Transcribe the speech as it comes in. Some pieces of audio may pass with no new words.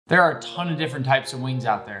There are a ton of different types of wings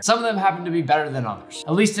out there. Some of them happen to be better than others,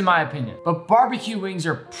 at least in my opinion. But barbecue wings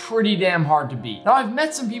are pretty damn hard to beat. Now, I've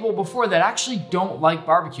met some people before that actually don't like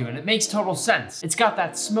barbecue, and it makes total sense. It's got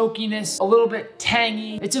that smokiness, a little bit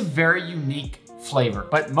tangy. It's a very unique flavor,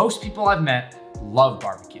 but most people I've met love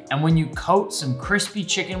barbecue. And when you coat some crispy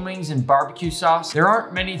chicken wings in barbecue sauce, there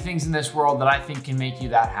aren't many things in this world that I think can make you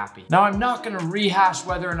that happy. Now, I'm not gonna rehash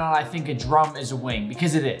whether or not I think a drum is a wing,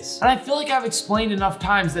 because it is. And I feel like I've explained enough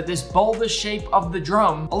times that this bulbous shape of the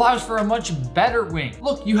drum allows for a much better wing.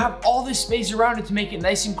 Look, you have all this space around it to make it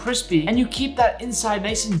nice and crispy, and you keep that inside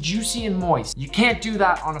nice and juicy and moist. You can't do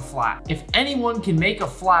that on a flat. If anyone can make a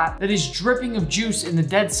flat that is dripping of juice in the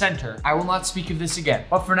dead center, I will not speak of this again.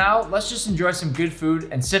 But for now, let's just enjoy some good food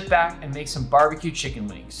and sit back and make some barbecue chicken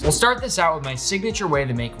wings. We'll start this out with my signature way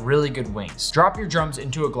to make really good wings. Drop your drums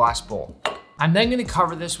into a glass bowl. I'm then gonna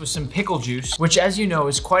cover this with some pickle juice, which as you know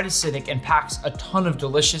is quite acidic and packs a ton of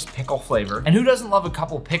delicious pickle flavor. And who doesn't love a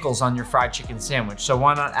couple pickles on your fried chicken sandwich? So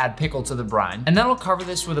why not add pickle to the brine? And then I'll cover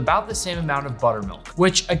this with about the same amount of buttermilk,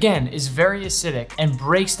 which again is very acidic and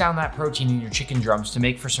breaks down that protein in your chicken drums to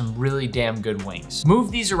make for some really damn good wings.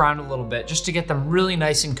 Move these around a little bit just to get them really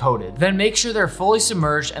nice and coated. Then make sure they're fully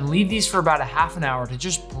submerged and leave these for about a half an hour to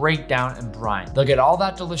just break down and brine. They'll get all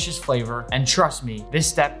that delicious flavor, and trust me, this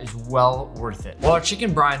step is well worth it. While our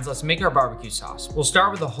chicken brines, let's make our barbecue sauce. We'll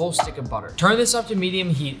start with a whole stick of butter. Turn this up to medium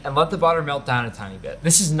heat and let the butter melt down a tiny bit.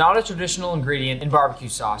 This is not a traditional ingredient in barbecue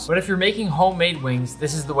sauce, but if you're making homemade wings,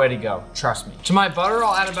 this is the way to go, trust me. To my butter,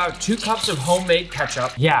 I'll add about 2 cups of homemade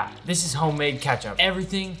ketchup. Yeah, this is homemade ketchup.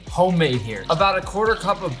 Everything homemade here. About a 1/4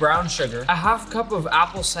 cup of brown sugar, a 1/2 cup of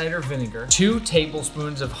apple cider vinegar, 2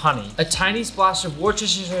 tablespoons of honey, a tiny splash of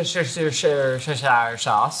Worcestershire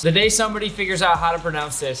sauce. The day somebody figures out how to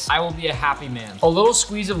pronounce this, I will be a happy man. A little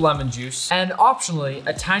squeeze of lemon juice, and optionally,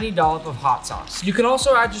 a tiny dollop of hot sauce. You can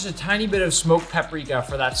also add just a tiny bit of smoked paprika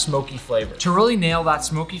for that smoky flavor. To really nail that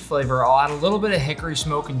smoky flavor, I'll add a little bit of hickory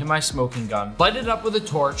smoke into my smoking gun, light it up with a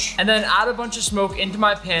torch, and then add a bunch of smoke into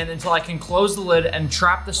my pan until I can close the lid and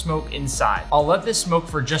trap the smoke inside. I'll let this smoke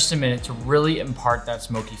for just a minute to really impart that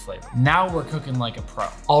smoky flavor. Now we're cooking like a pro.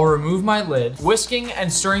 I'll remove my lid, whisking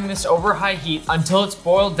and stirring this over high heat until it's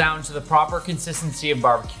boiled down to the proper consistency of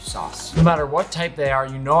barbecue sauce. No matter what type they are,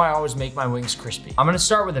 you know I always make my wings crispy. I'm gonna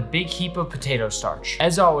start with a big heap of potato starch.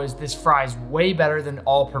 As always, this fries way better than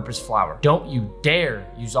all-purpose flour. Don't you dare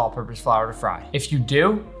use all-purpose flour to fry. If you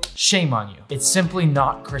do, shame on you. It's simply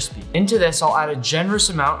not crispy. Into this, I'll add a generous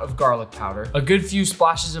amount of garlic powder, a good few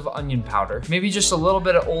splashes of onion powder, maybe just a little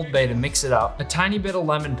bit of Old Bay to mix it up, a tiny bit of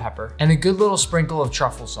lemon pepper, and a good little sprinkle of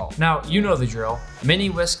truffle salt. Now, you know the drill. Mini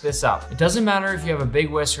whisk this up. It doesn't matter if you have a big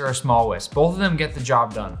whisk or a small whisk. Both of them get the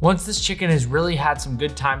job done. Once this chicken has really had some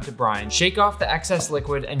good time to brine, shake off the excess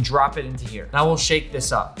liquid and drop it into here. Now we'll shake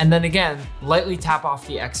this up. And then again, lightly tap off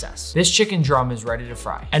the excess. This chicken drum is ready to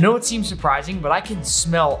fry. I know it seems surprising, but I can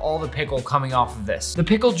smell all the pickle coming off of this. The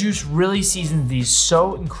pickle juice really seasons these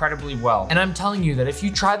so incredibly well. And I'm telling you that if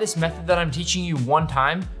you try this method that I'm teaching you one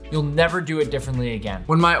time, you'll never do it differently again.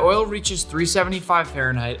 When my oil reaches 375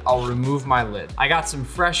 Fahrenheit, I'll remove my lid. I got some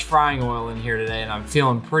fresh frying oil in here today and I'm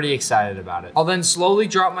feeling pretty excited about it. I'll then slowly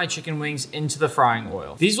drop my chicken wings into the frying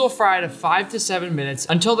oil. These will fry at 5 to 7 minutes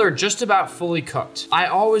until they're just about fully cooked. I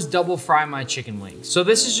always double fry my chicken wings. So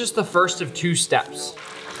this is just the first of 2 steps.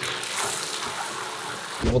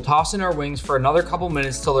 We'll toss in our wings for another couple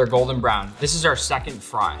minutes till they're golden brown. This is our second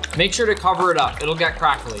fry. Make sure to cover it up, it'll get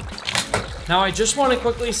crackly. Now I just want to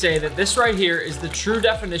quickly say that this right here is the true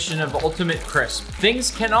definition of ultimate crisp.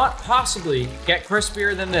 Things cannot possibly get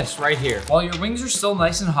crispier than this right here. While your wings are still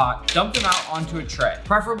nice and hot, dump them out onto a tray,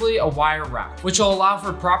 preferably a wire wrap, which will allow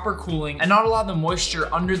for proper cooling and not allow the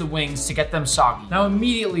moisture under the wings to get them soggy. Now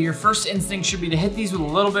immediately, your first instinct should be to hit these with a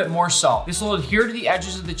little bit more salt. This will adhere to the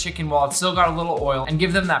edges of the chicken while it's still got a little oil and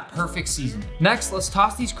give them that perfect seasoning. Next, let's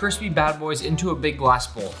toss these crispy bad boys into a big glass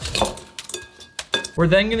bowl. We're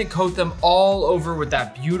then gonna coat them all over with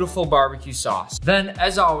that beautiful barbecue sauce. Then,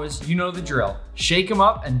 as always, you know the drill. Shake them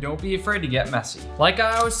up and don't be afraid to get messy. Like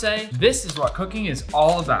I always say, this is what cooking is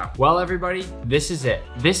all about. Well, everybody, this is it.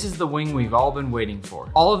 This is the wing we've all been waiting for.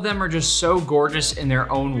 All of them are just so gorgeous in their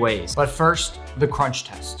own ways. But first, the crunch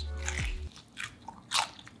test.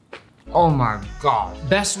 Oh my God.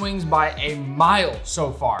 Best wings by a mile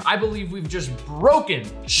so far. I believe we've just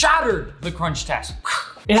shattered the crunch test.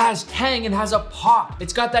 It has tang and has a pop.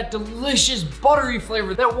 It's got that delicious buttery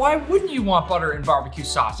flavor that why wouldn't you want butter in barbecue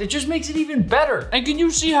sauce? It just makes it even better. And can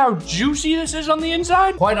you see how juicy this is on the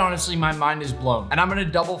inside? Quite honestly, my mind is blown. And I'm gonna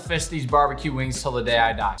double fist these barbecue wings till the day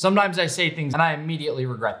I die. Sometimes I say things and I immediately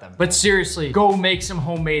regret them. But seriously, go make some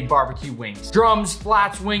homemade barbecue wings. Drums,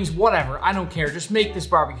 flats, wings, whatever, I don't care. Just make this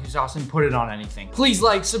barbecue sauce and put it on anything. Please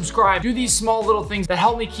like, subscribe, do these small little things that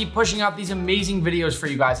help me keep pushing out these amazing videos for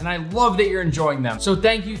you guys. And I love that you're enjoying them. So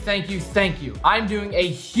thank you, thank you, thank you. I'm doing a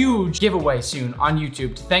huge giveaway soon on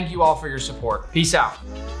YouTube to thank you all for your support. Peace out.